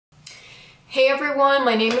Hey everyone,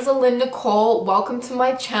 my name is Lynn Nicole. Welcome to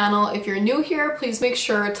my channel. If you're new here, please make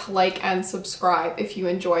sure to like and subscribe if you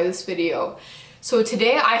enjoy this video. So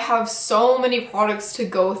today I have so many products to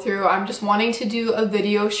go through. I'm just wanting to do a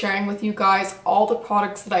video sharing with you guys all the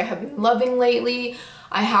products that I have been loving lately.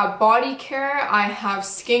 I have body care, I have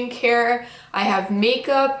skincare, I have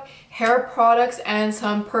makeup, hair products, and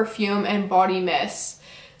some perfume and body mists.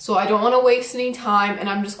 So I don't want to waste any time and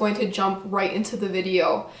I'm just going to jump right into the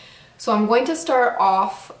video. So I'm going to start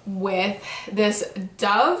off with this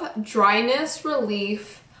Dove Dryness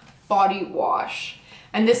Relief Body Wash.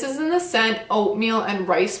 And this is in the scent Oatmeal and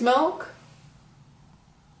Rice Milk.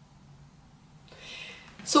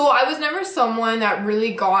 So I was never someone that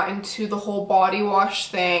really got into the whole body wash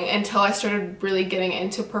thing until I started really getting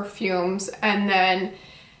into perfumes, and then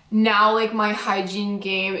now like my hygiene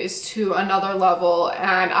game is to another level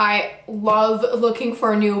and I love looking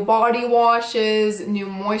for new body washes, new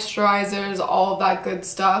moisturizers, all of that good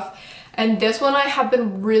stuff. And this one I have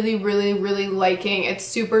been really liking. It's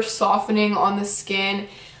super softening on the skin.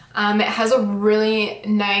 It has a really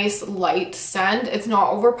nice light scent. It's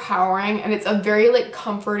not overpowering and it's a very like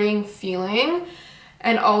comforting feeling.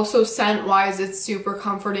 And also scent wise it's super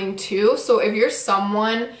comforting too. So if you're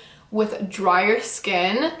someone with drier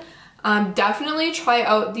skin, definitely try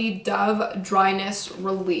out the Dove Dryness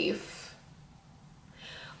Relief.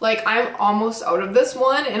 Like I'm almost out of this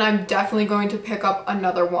one and I'm definitely going to pick up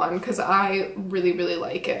another one because I really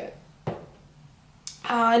like it.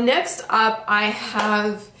 Next up I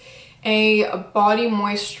have a body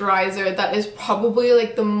moisturizer that is probably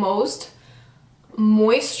like the most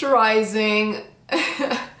moisturizing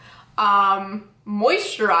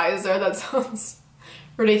moisturizer, that sounds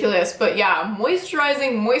ridiculous, but yeah,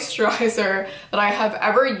 moisturizer that I have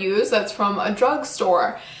ever used that's from a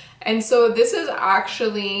drugstore. And so this is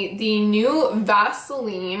actually the new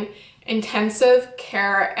Vaseline Intensive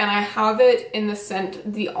Care, and I have it in the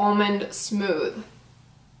scent the Almond Smooth.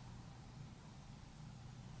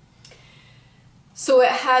 So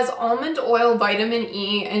it has almond oil, vitamin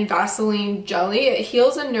E, and Vaseline jelly. It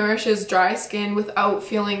heals and nourishes dry skin without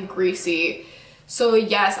feeling greasy. So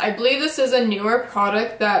yes, I believe this is a newer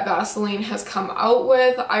product that Vaseline has come out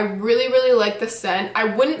with. I really like the scent.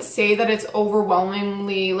 I wouldn't say that it's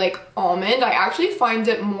overwhelmingly like almond. I actually find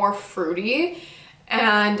it more fruity.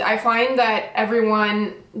 And I find that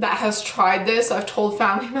everyone that has tried this, I've told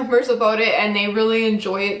family members about it and they really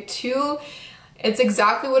enjoy it too. It's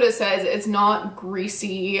exactly what it says. It's not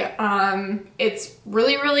greasy. It's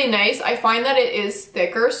really nice. I find that it is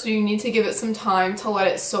thicker, so you need to give it some time to let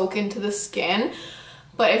it soak into the skin.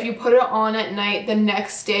 But if you put it on at night, the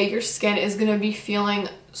next day your skin is gonna be feeling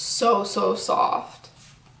so soft.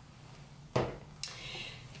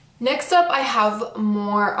 Next up, I have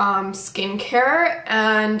more skincare,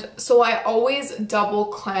 and so I always double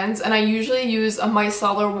cleanse, and I usually use a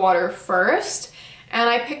micellar water first. And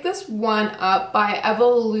I picked this one up by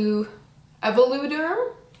EVOLUDERM.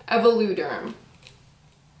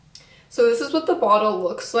 So this is what the bottle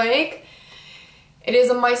looks like. It is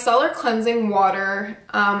a micellar cleansing water.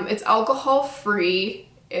 It's alcohol free.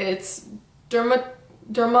 It's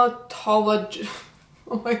dermatology.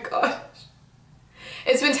 Oh my gosh.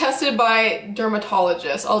 It's been tested by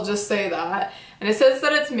dermatologists, I'll just say that. And it says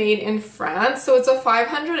that it's made in France. So it's a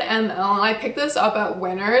 500 ml, and I picked this up at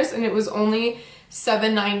Winners and it was only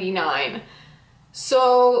 $7.99.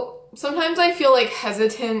 So sometimes I feel like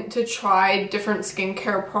hesitant to try different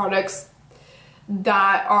skincare products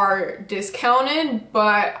that are discounted,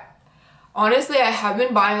 but honestly I have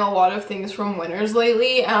been buying a lot of things from Winners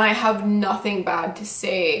lately and I have nothing bad to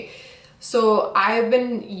say. So I've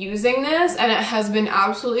been using this and it has been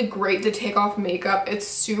absolutely great to take off makeup. It's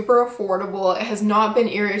super affordable. It has not been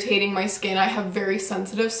irritating my skin. I have very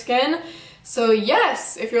sensitive skin. So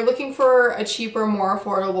yes, if you're looking for a cheaper, more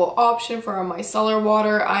affordable option for a micellar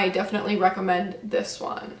water, I definitely recommend this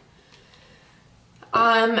one.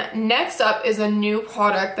 Next up is a new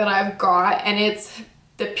product that I've got, and it's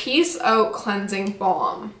the Peace Out Cleansing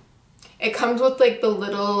Balm. It comes with like the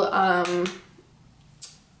little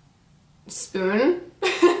spoon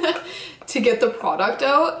to get the product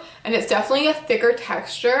out, and it's definitely a thicker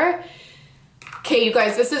texture. Okay, you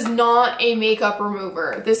guys, this is not a makeup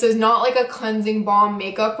remover. This is not like a cleansing balm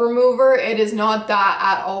makeup remover. It is not that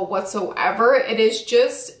at all whatsoever. It is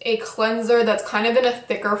just a cleanser that's kind of in a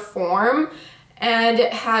thicker form, and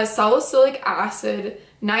it has salicylic acid,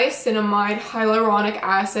 niacinamide, hyaluronic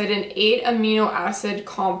acid, and 8 amino acid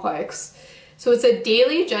complex. So it's a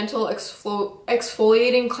daily gentle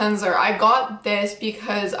exfoliating cleanser. I got this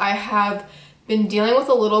because I have been dealing with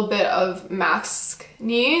a little bit of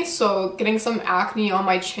acne, so getting some acne on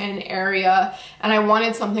my chin area, and I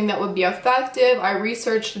wanted something that would be effective. I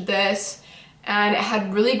researched this and it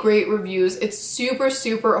had really great reviews. It's super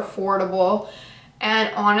affordable,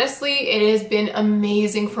 and honestly it has been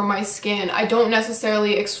amazing for my skin. I don't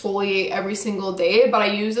necessarily exfoliate every single day, but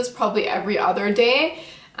I use this probably every other day,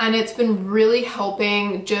 and it's been really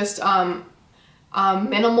helping just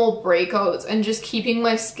minimal breakouts and just keeping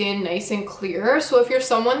my skin nice and clear. So if you're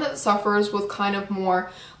someone that suffers with kind of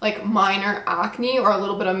more like minor acne or a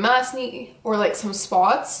little bit of acne or like some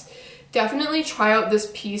spots, definitely try out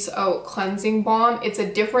this Peace Out cleansing balm. It's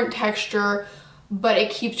a different texture, but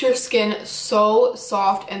it keeps your skin so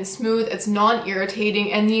soft and smooth. It's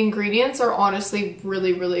non-irritating, and the ingredients are honestly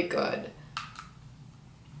really good.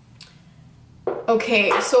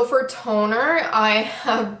 Okay, so for toner, I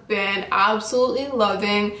have been absolutely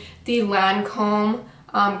loving the LANCOME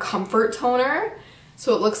Comfort Toner.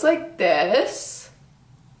 So it looks like this.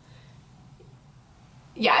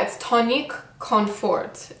 Yeah, it's Tonique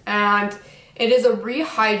CONFORT, and it is a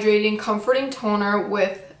rehydrating, comforting toner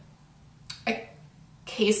with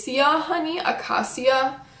acacia.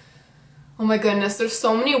 Oh my goodness, there's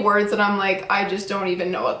so many words that I'm like, I just don't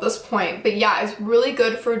even know at this point. But yeah, it's really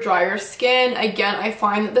good for drier skin. Again, I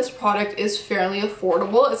find that this product is fairly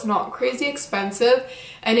affordable. It's not crazy expensive,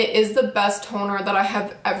 and it is the best toner that I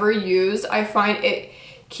have ever used. I find it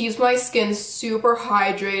keeps my skin super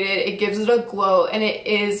hydrated, it gives it a glow, and it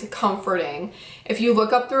is comforting. If you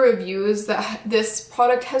look up the reviews, that this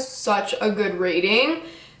product has such a good rating.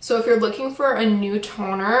 So if you're looking for a new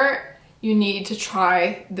toner, you need to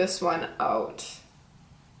try this one out.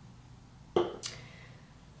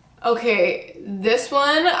 Okay, this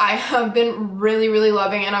one I have been really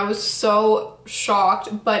loving, and I was so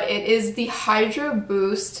shocked, but it is the Hydra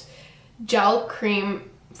Boost Gel Cream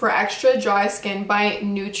for Extra Dry Skin by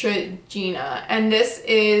NEUTROGENA. And this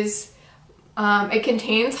is, it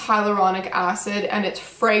contains hyaluronic acid, and it's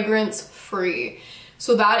fragrance free.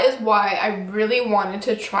 So that is why I really wanted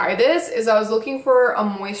to try this, is I was looking for a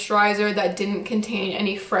moisturizer that didn't contain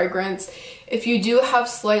any fragrance. If you do have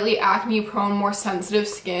slightly acne prone, more sensitive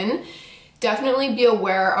skin, definitely be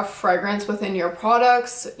aware of fragrance within your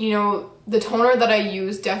products. You know, the toner that I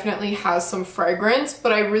use definitely has some fragrance,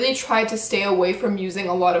 but I really tried to stay away from using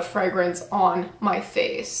a lot of fragrance on my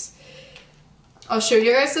face. I'll show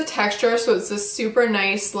you guys the texture. So it's this super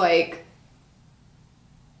nice, like,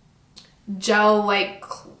 gel like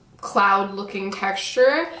cloud looking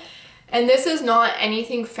texture, and this is not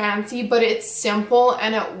anything fancy, but it's simple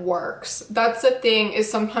and it works. That's the thing, is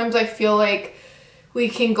sometimes I feel like we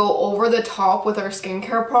can go over the top with our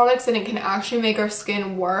skincare products and it can actually make our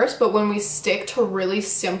skin worse, but when we stick to really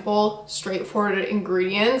simple, straightforward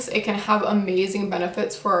ingredients, it can have amazing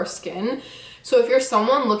benefits for our skin. So if you're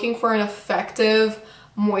someone looking for an effective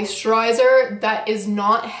moisturizer that is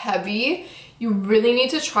not heavy, you really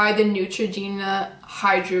need to try the NEUTROGENA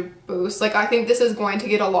Hydra Boost. Like, I think this is going to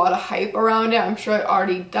get a lot of hype around it. I'm sure it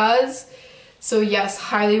already does. So yes,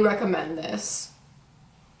 highly recommend this.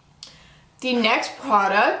 The next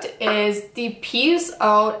product is the Peace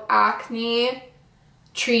Out Acne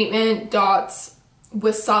Treatment Dots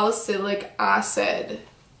with Salicylic Acid.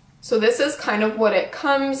 So this is kind of what it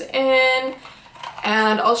comes in.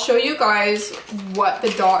 And I'll show you guys what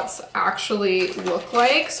the dots actually look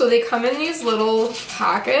like. So they come in these little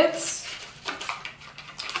packets,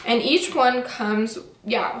 and each one comes,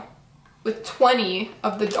 yeah, with 20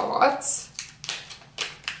 of the dots.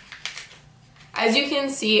 As you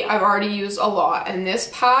can see, I've already used a lot in this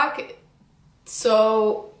pack.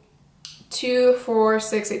 So 2, 4,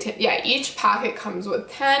 6, 8, 10. Yeah, each packet comes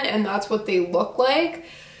with 10, and that's what they look like.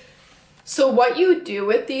 So what you do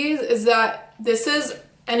with these is that this is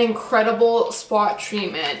an incredible spot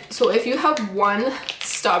treatment. So if you have one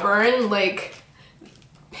stubborn like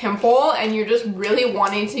pimple and you're just really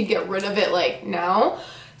wanting to get rid of it like now,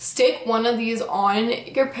 stick one of these on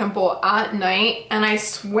your pimple at night, and I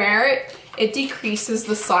swear it decreases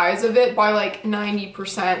the size of it by like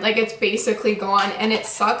 90%. Like, it's basically gone, and it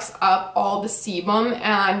sucks up all the sebum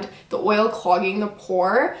and the oil clogging the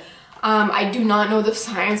pore. I do not know the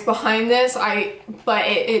science behind this, but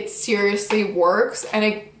it seriously works.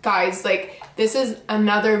 And guys, like, this is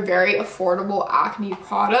another very affordable acne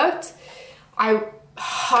product. I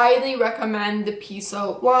highly recommend the Peace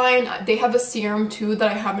Out line. They have a serum too that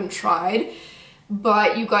I haven't tried,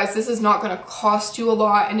 but you guys, this is not going to cost you a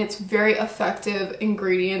lot, and it's very effective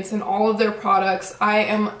ingredients in all of their products. I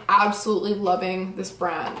am absolutely loving this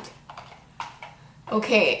brand.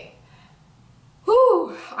 Okay.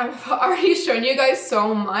 Whew, I've already shown you guys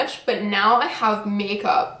so much, but now I have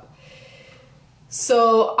makeup.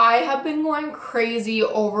 So I have been going crazy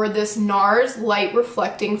over this NARS Light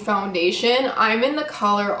Reflecting Foundation. I'm in the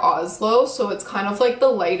color Oslo, so it's kind of like the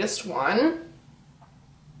lightest one.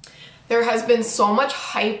 There has been so much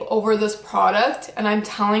hype over this product, and I'm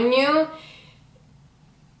telling you,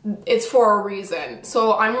 it's for a reason.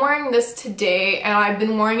 So I'm wearing this today, and I've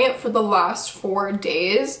been wearing it for the last 4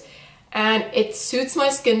 days, and it suits my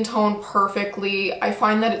skin tone perfectly. I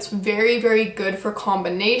find that it's very, very good for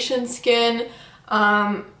combination skin.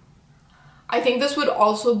 I think this would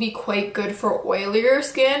also be quite good for oilier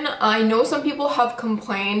skin. I know some people have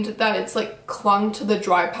complained that it's like clung to the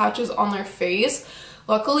dry patches on their face.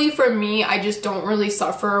 Luckily for me, I just don't really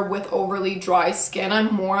suffer with overly dry skin.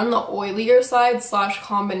 I'm more on the oilier side /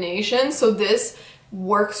 combination, so this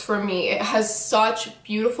works for me. It has such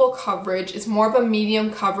beautiful coverage. It's more of a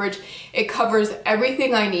medium coverage. It covers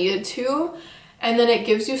everything I needed to. And then it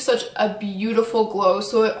gives you such a beautiful glow,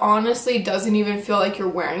 so it honestly doesn't even feel like you're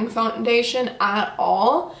wearing foundation at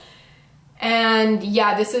all. And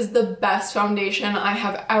yeah, this is the best foundation I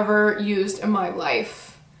have ever used in my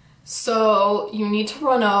life. So you need to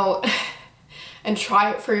run out and try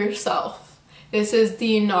it for yourself. This is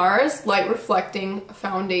the NARS Light Reflecting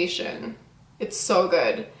Foundation. It's so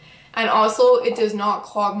good. And also, it does not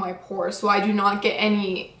clog my pores, so I do not get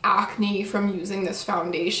any acne from using this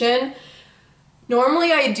foundation.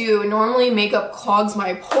 Normally I do. Normally makeup clogs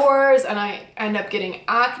my pores and I end up getting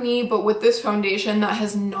acne, but with this foundation that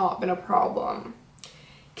has not been a problem.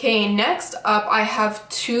 Okay, next up I have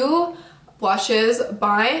 2 blushes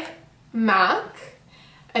by MAC,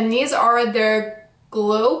 and these are their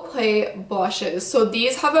Glow Play blushes. So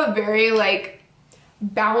these have a very like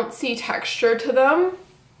bouncy texture to them.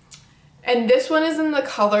 And this one is in the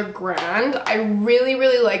color Grand. I really,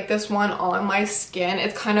 really like this one on my skin.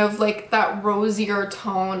 It's kind of like that rosier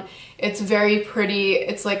tone. It's very pretty.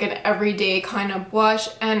 It's like an everyday kind of blush.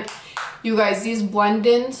 And you guys, these blend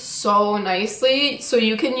in so nicely. So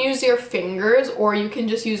you can use your fingers or you can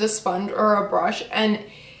just use a sponge or a brush. And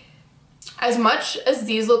as much as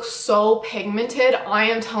these look so pigmented, I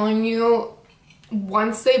am telling you,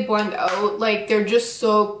 once they blend out, like they're just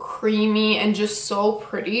so creamy and just so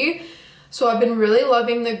pretty. So I've been really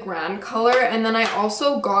loving the Grand color, and then I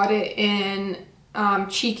also got it in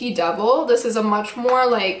Cheeky Devil. This is a much more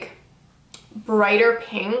like brighter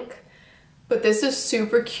pink, but this is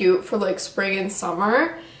super cute for like spring and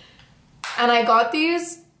summer. And I got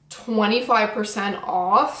these 25%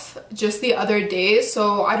 off just the other day,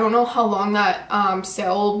 so I don't know how long that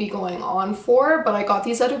sale will be going on for, but I got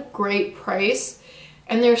these at a great price.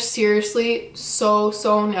 And they're seriously so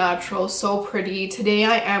natural, so pretty. Today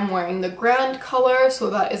I am wearing the Grand color, so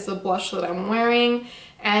that is the blush that I'm wearing.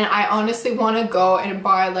 And I honestly want to go and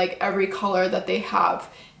buy like every color that they have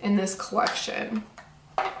in this collection.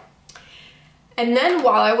 And then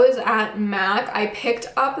while I was at MAC, I picked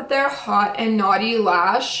up their Hot and Naughty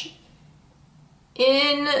Lash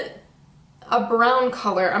in a brown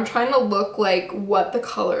color. I'm trying to look like what the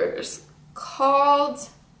color is called.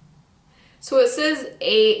 So it says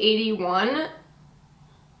A81.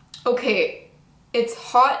 Okay, it's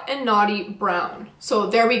Hot and Naughty Brown. So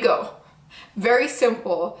there we go. Very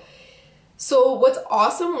simple. So what's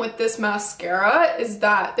awesome with this mascara is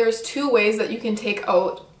that there's 2 ways that you can take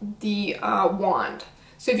out the wand.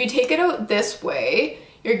 So if you take it out this way,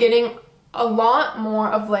 you're getting a lot more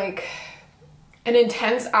of like an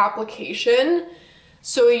intense application.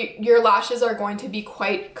 So your lashes are going to be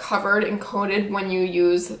quite covered and coated when you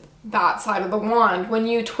use that side of the wand. When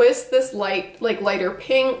you twist this lighter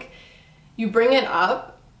pink, you bring it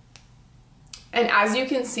up, and as you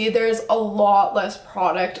can see, there's a lot less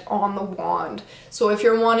product on the wand. So if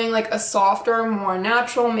you're wanting like a softer, more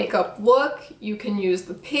natural makeup look, you can use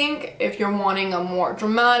the pink. If you're wanting a more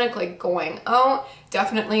dramatic, like going out,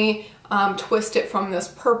 definitely twist it from this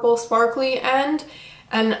purple sparkly end.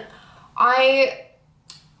 And I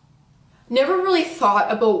never really thought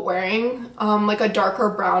about wearing like a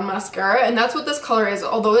darker brown mascara, and that's what this color is.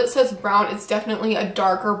 Although it says brown, it's definitely a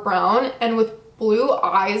darker brown. And with blue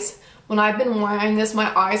eyes, when I've been wearing this,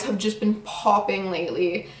 my eyes have just been popping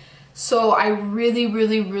lately. So I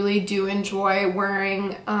really do enjoy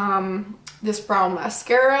wearing this brown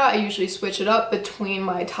mascara. I usually switch it up between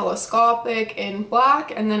my telescopic in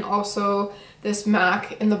black and then also this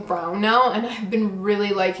MAC in the brown now, and I've been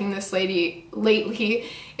really liking this lately.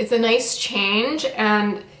 It's a nice change,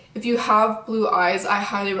 and if you have blue eyes, I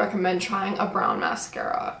highly recommend trying a brown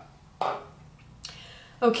mascara.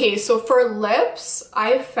 Okay, so for lips,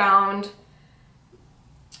 I found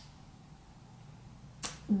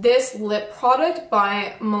this lip product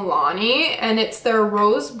by MILANI, and it's their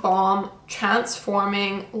Rose Balm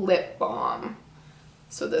Transforming Lip Balm.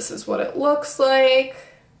 So this is what it looks like.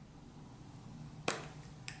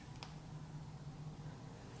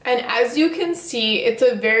 And as you can see, it's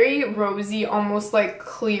a very rosy, almost like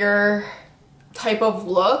clear type of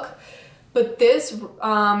look. But this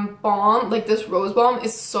balm, like this rose balm,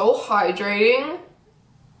 is so hydrating.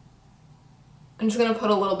 I'm just gonna put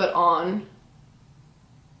a little bit on.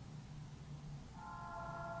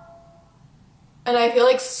 And I feel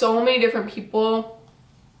like so many different people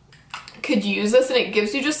could use this, and it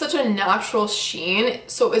gives you just such a natural sheen.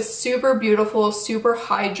 So it's super beautiful, super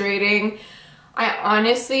hydrating. I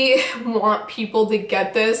honestly want people to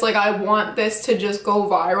get this. Like, I want this to just go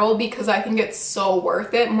viral because I think it's so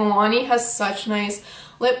worth it. Milani has such nice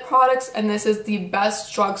lip products, and this is the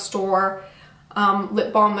best drugstore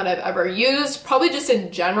lip balm that I've ever used. Probably just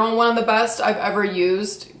in general one of the best I've ever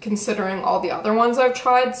used, considering all the other ones I've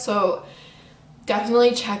tried. So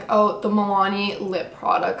definitely check out the Milani lip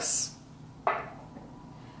products.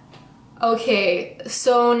 Okay,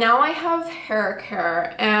 so now I have hair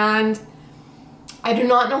care, and I do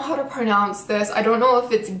not know how to pronounce this. I don't know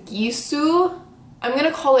if it's GISOU. I'm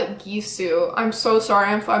gonna call it GISOU. I'm so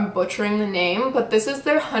sorry if I'm butchering the name, but this is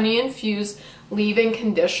their honey infused leave-in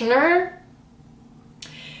conditioner.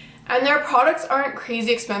 And their products aren't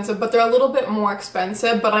crazy expensive, but they're a little bit more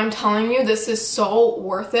expensive. But I'm telling you, this is so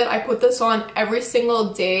worth it. I put this on every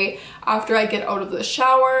single day after I get out of the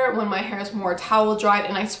shower, when my hair is more towel dried,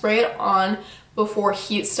 and I spray it on before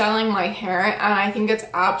heat styling my hair. And I think it's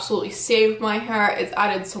absolutely saved my hair. It's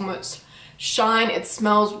added so much shine. It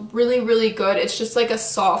smells really, really good. It's just like a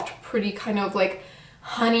soft, pretty kind of like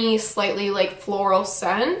honey, slightly like floral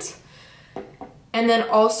scent. And then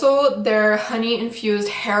also their honey infused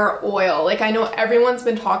hair oil. Like, I know everyone's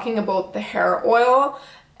been talking about the hair oil,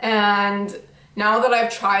 and now that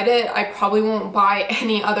I've tried it, I probably won't buy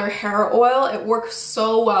any other hair oil. It works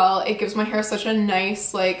so well. It gives my hair such a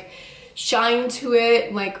nice like shine to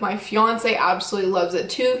it. Like, my fiance absolutely loves it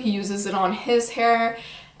too. He uses it on his hair.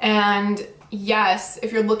 And yes,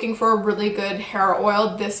 if you're looking for a really good hair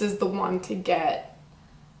oil, this is the one to get.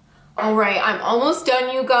 Alright, I'm almost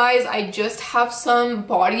done, you guys. I just have some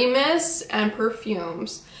body mists and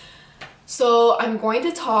perfumes. So I'm going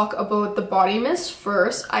to talk about the body mist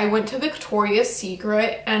first. I went to Victoria's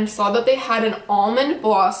Secret and saw that they had an almond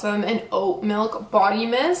blossom and oat milk body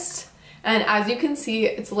mist. And as you can see,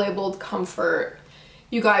 it's labeled Comfort.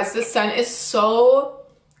 You guys, this scent is so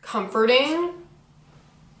comforting.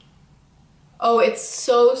 Oh, it's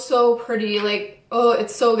so, so pretty. Like, oh,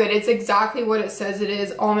 it's so good. It's exactly what it says it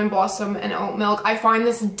is, almond blossom and oat milk. I find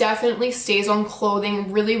this definitely stays on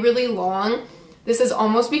clothing really, really long. This is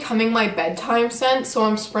almost becoming my bedtime scent, so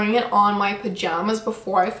I'm spraying it on my pajamas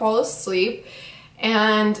before I fall asleep.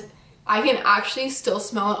 And I can actually still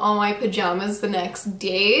smell it on my pajamas the next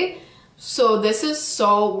day. So this is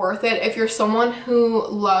so worth it. If you're someone who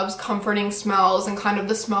loves comforting smells and kind of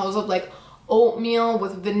the smells of like oatmeal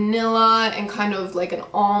with vanilla and kind of like an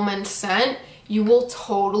almond scent, you will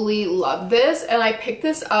totally love this. And I picked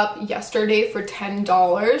this up yesterday for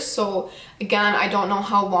 $10. So again, I don't know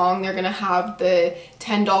how long they're gonna have the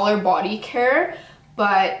 $10 body care,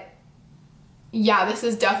 but yeah, this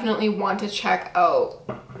is definitely one to check out.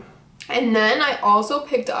 And then I also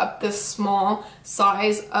picked up this small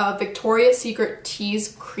size of Victoria's Secret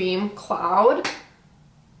Tease Cream Cloud.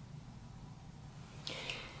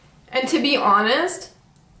 And to be honest,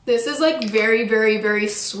 this is like very, very, very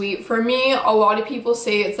sweet for me. A lot of people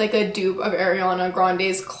say it's like a dupe of Ariana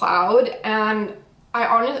Grande's Cloud, and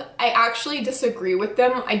I actually disagree with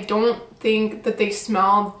them. I don't think that they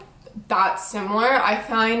smell that similar. I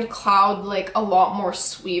find Cloud like a lot more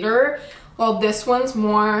sweeter, while this one's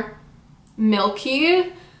more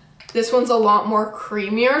milky. This one's a lot more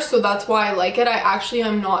creamier, so that's why I like it. I actually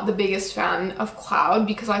am not the biggest fan of Cloud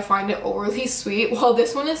because I find it overly sweet. While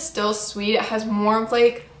this one is still sweet, it has more of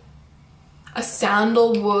like a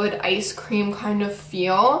sandalwood ice cream kind of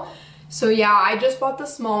feel. So yeah, I just bought the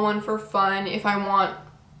small one for fun if I want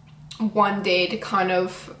one day to kind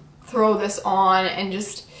of throw this on and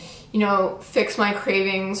just, you know, fix my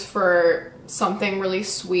cravings for something really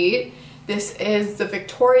sweet. This is the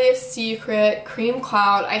Victoria's Secret Cream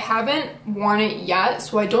Cloud. I haven't worn it yet,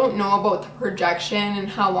 so I don't know about the projection and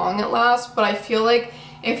how long it lasts, but I feel like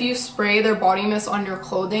if you spray their body mist on your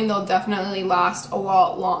clothing, they'll definitely last a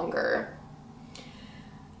lot longer.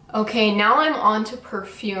 Okay, now I'm on to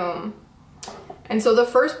perfume. And so the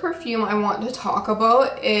first perfume I want to talk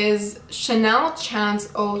about is Chanel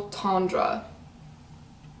Chance Eau Tendre.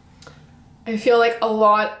 I feel like a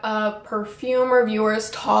lot of perfume reviewers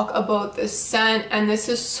talk about this scent, and this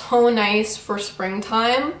is so nice for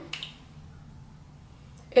springtime.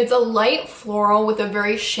 It's a light floral with a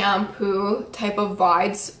very shampoo type of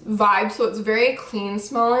vibe, so it's very clean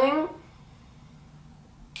smelling.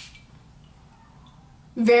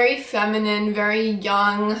 Very feminine, very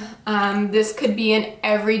young. This could be an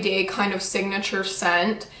everyday kind of signature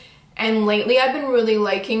scent. And lately I've been really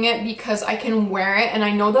liking it because I can wear it and I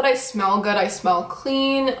know that I smell good, I smell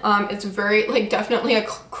clean. It's very, like, definitely a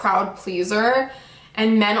crowd pleaser.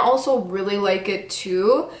 And men also really like it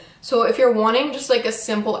too. So if you're wanting just like a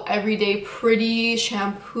simple everyday pretty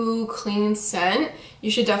shampoo clean scent,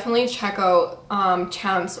 you should definitely check out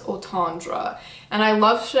Chance Au Tendre. And I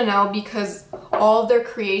love Chanel because all of their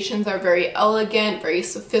creations are very elegant, very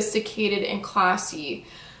sophisticated and classy.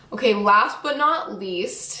 Okay, last but not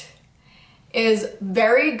least is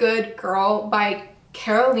Very Good Girl by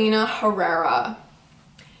Carolina Herrera.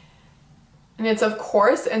 And it's of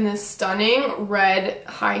course in this stunning red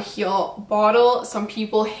high heel bottle. Some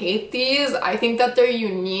people hate these. I think that they're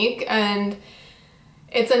unique and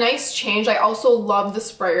it's a nice change. I also love the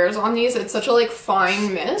sprayers on these. It's such a like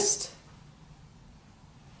fine mist.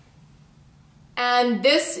 And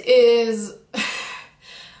this is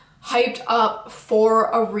hyped up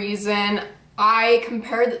for a reason. I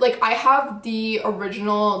compared, like, I have the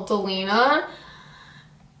original Delina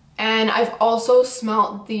and I've also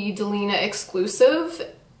smelled the Delina exclusive,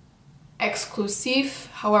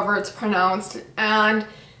 however it's pronounced, and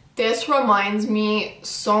this reminds me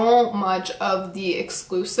so much of the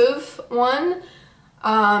exclusive one.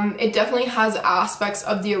 It definitely has aspects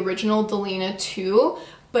of the original Delina too,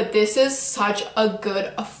 but this is such a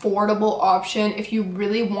good affordable option if you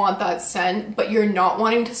really want that scent but you're not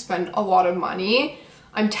wanting to spend a lot of money.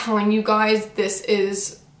 I'm telling you guys, this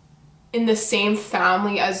is in the same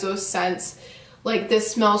family as those scents. Like,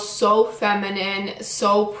 this smells so feminine,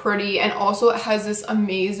 so pretty, and also it has this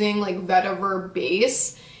amazing like vetiver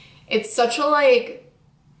base. It's such a like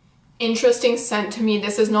interesting scent to me.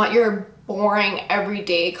 This is not your boring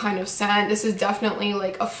everyday kind of scent. This is definitely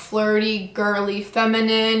like a flirty, girly,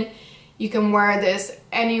 feminine. You can wear this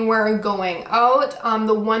anywhere going out.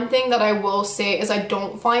 The one thing that I will say is I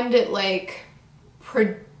don't find it like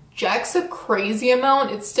projects a crazy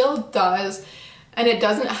amount. It still does, and it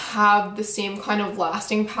doesn't have the same kind of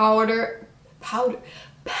lasting power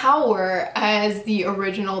as the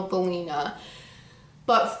original Delina.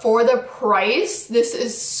 But for the price, this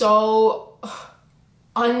is so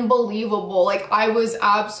unbelievable. Like, I was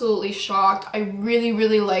absolutely shocked. I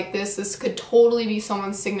really like this. This could totally be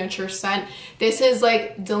someone's signature scent. This is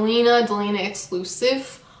like Delina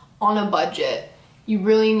exclusive on a budget. You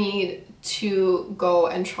really need to go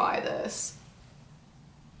and try this.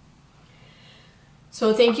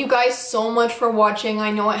 So thank you guys so much for watching.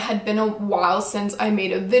 I know it had been a while since I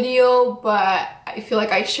made a video, but I feel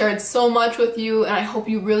like I shared so much with you and I hope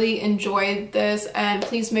you really enjoyed this, and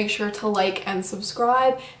please make sure to like and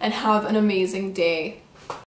subscribe and have an amazing day.